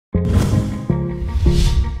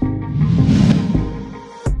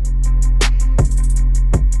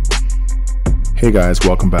Hey guys,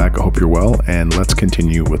 welcome back. I hope you're well, and let's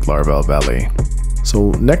continue with Laravel Valet. So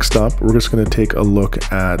next up, we're just going to take a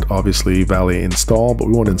look at obviously Valet install, but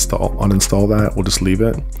we won't uninstall that. We'll just leave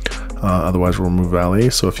it. Otherwise, we'll remove Valet.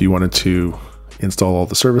 So if you wanted to install all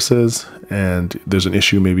the services and there's an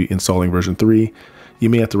issue maybe installing version 3, you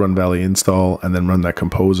may have to run Valet install and then run that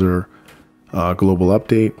composer global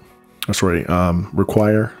update,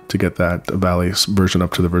 require to get that Valet version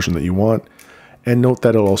up to the version that you want. And note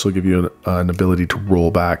that it'll also give you an ability to roll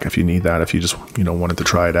back if you need that. If you just wanted to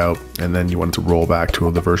try it out and then you wanted to roll back to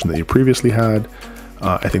the version that you previously had,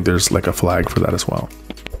 I think there's like a flag for that as well.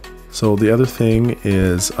 So the other thing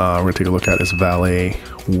is we're going to take a look at is Valet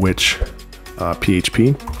which-php.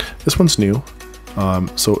 This one's new.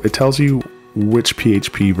 So it tells you which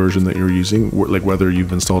PHP version that you're using, like whether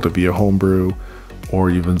you've installed it via Homebrew or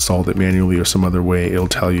you've installed it manually or some other way. It'll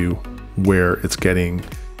tell you where it's getting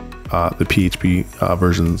the PHP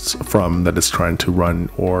versions from that it's trying to run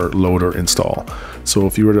or load or install. So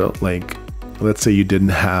if you were to, like, let's say you didn't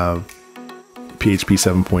have PHP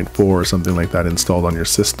 7.4 or something like that installed on your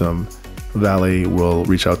system, Valet will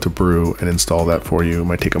reach out to Brew and install that for you. It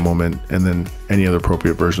might take a moment, and then any other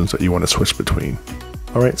appropriate versions that you want to switch between.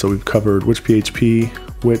 All right, so we've covered which PHP,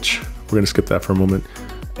 which we're going to skip that for a moment,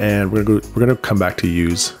 and we're going to come back to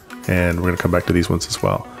use, and we're going to come back to these ones as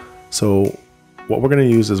well. So what we're going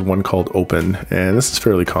to use is one called open, and this is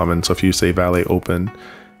fairly common. So if you say Valet open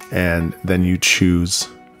and then you choose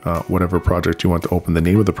whatever project you want to open, the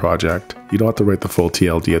name of the project, you don't have to write the full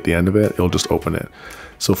TLD at the end of it. It'll just open it.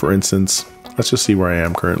 So for instance, let's just see where I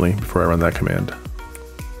am currently before I run that command.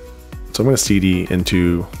 So I'm going to cd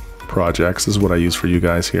into projects. This is what I use for you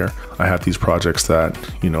guys here. I have these projects that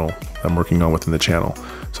I'm working on within the channel.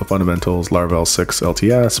 So fundamentals, Laravel 6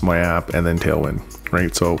 LTS, my app, and then Tailwind,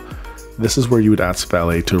 right? So this is where you would ask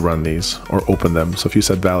Valet to run these or open them. So if you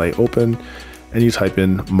said Valet open and you type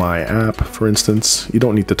in my app, for instance, you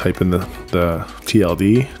don't need to type in the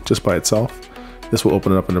TLD just by itself. This will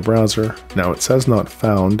open it up in the browser. Now it says not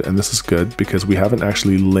found, and this is good because we haven't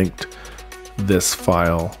actually linked this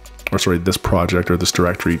file, this project or this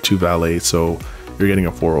directory to Valet. So you're getting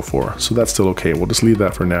a 404. So that's still okay. We'll just leave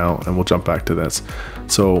that for now and we'll jump back to this.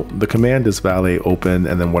 So the command is Valet open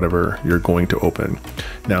and then whatever you're going to open.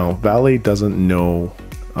 Now Valet doesn't know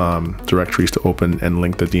directories to open and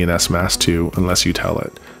link the DNS mask to unless you tell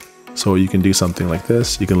it. So you can do something like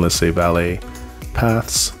this. You can list, say, Valet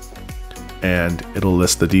paths, and it'll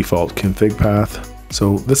list the default config path.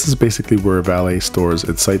 So this is basically where Valet stores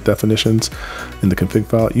its site definitions in the config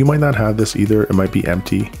file. You might not have this either. It might be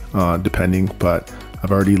empty, depending, but I've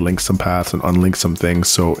already linked some paths and unlinked some things.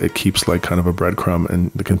 So it keeps like kind of a breadcrumb in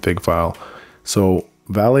the config file. So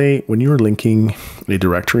Valet, when you're linking a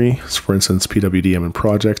directory, for instance, pwdm and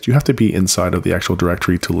project, you have to be inside of the actual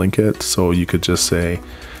directory to link it. So you could just say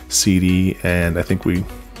cd, and I think we'll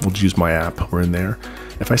use my app. We're in there.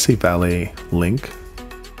 If I say Valet link,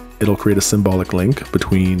 it'll create a symbolic link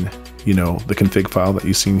between, the config file that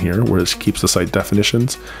you've seen here, where it keeps the site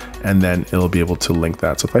definitions, and then it'll be able to link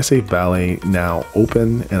that. So if I say Valet now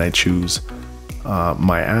open and I choose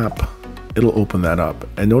my app, it'll open that up.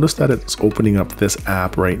 And notice that it's opening up this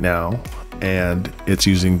app right now, and it's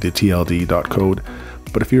using the tld.code.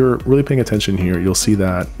 But if you're really paying attention here, you'll see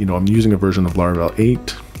that, I'm using a version of Laravel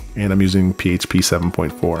 8 and I'm using PHP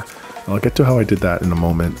 7.4. I'll get to how I did that in a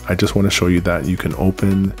moment. I just want to show you that you can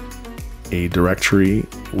open a directory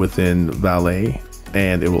within Valet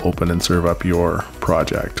and it will open and serve up your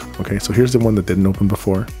project. Okay, so here's the one that didn't open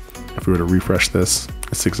before. If we were to refresh this,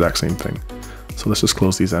 it's the exact same thing. So let's just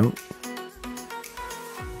close these out.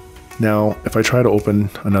 Now, if I try to open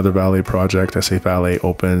another Valet project, I say Valet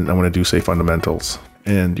open, I want to do, say, fundamentals.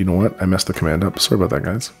 And you know what? I messed the command up. Sorry about that,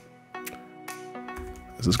 guys.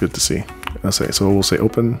 This is good to see. So we'll say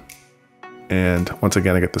open. And once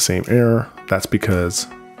again, I get the same error. That's because,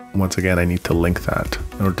 once again, I need to link that.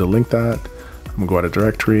 In order to link that, I'm gonna go out of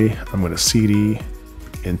directory. I'm gonna cd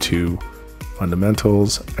into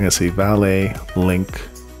fundamentals. I'm gonna say Valet link.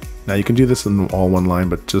 Now you can do this in all one line,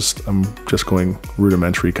 but I'm just going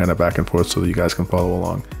rudimentary kind of back and forth so that you guys can follow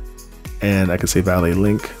along. And I can say Valet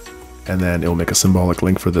link, and then it will make a symbolic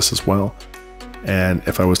link for this as well. And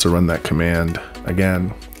if I was to run that command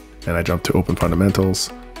again, and I jump to open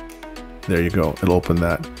fundamentals, there you go, it'll open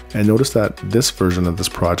that. And notice that this version of this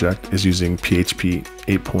project is using PHP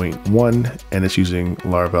 8.1 and it's using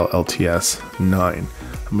Laravel LTS 9.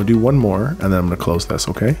 I'm gonna do one more and then I'm gonna close this,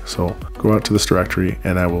 okay? So go out to this directory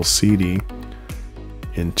and I will cd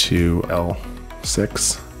into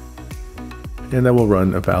L6 and I will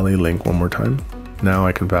run a Valet link one more time. Now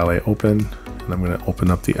I can Valet open and I'm gonna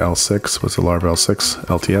open up the L6, what's the Laravel 6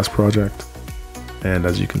 LTS project. And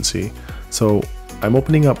as you can see, so I'm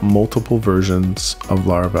opening up multiple versions of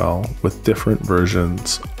Laravel with different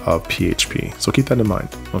versions of PHP. So keep that in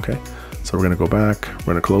mind, okay? So we're gonna go back,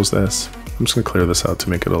 we're gonna close this. I'm just gonna clear this out to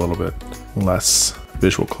make it a little bit less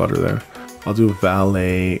visual clutter there. I'll do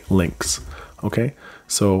valet links, okay?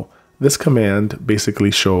 So this command basically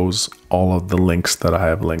shows all of the links that I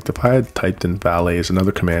have linked. If I had typed in valet is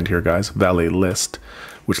another command here, guys, valet list,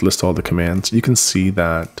 which lists all the commands, you can see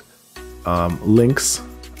that links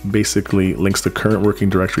basically links the current working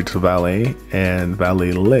directory to valet, and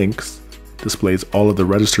valet links displays all of the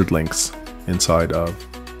registered links inside of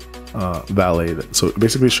valet. So it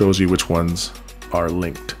basically shows you which ones are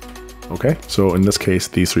linked. Okay, so in this case,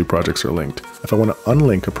 these 3 projects are linked. If I want to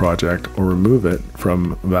unlink a project or remove it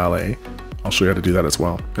from valet, I'll show you how to do that as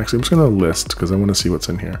well. Actually, I'm just going to list because I want to see what's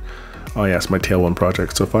in here. Oh yes, my Tailwind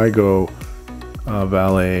project. So if I go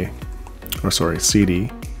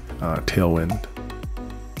cd Tailwind,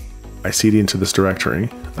 I cd into this directory,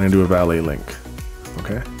 I'm going to do a valet link.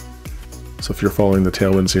 Okay, so if you're following the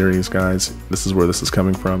Tailwind series, guys, this is where this is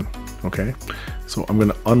coming from. Okay, so I'm going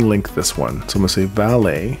to unlink this one. So I'm going to say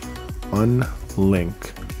valet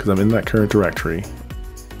unlink because I'm in that current directory.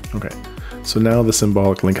 Okay, so now the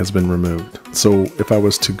symbolic link has been removed. So if I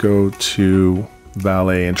was to go to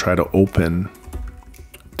valet and try to open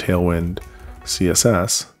Tailwind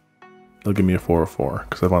CSS, it'll give me a 404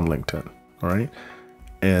 because I've unlinked it. All right,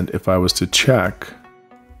 and if I was to check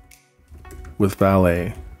with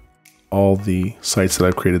valet all the sites that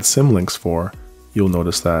I've created symlinks for, you'll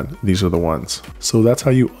notice that these are the ones. So that's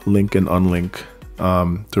how you link and unlink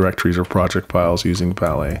directories or project files using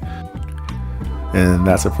valet. And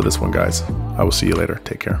that's it for this one, guys. I will see you later.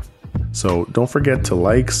 Take care. So don't forget to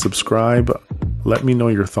like, subscribe, let me know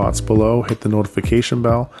your thoughts below, hit the notification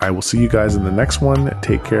bell. I will see you guys in the next one.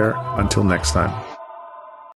 Take care. Until next time.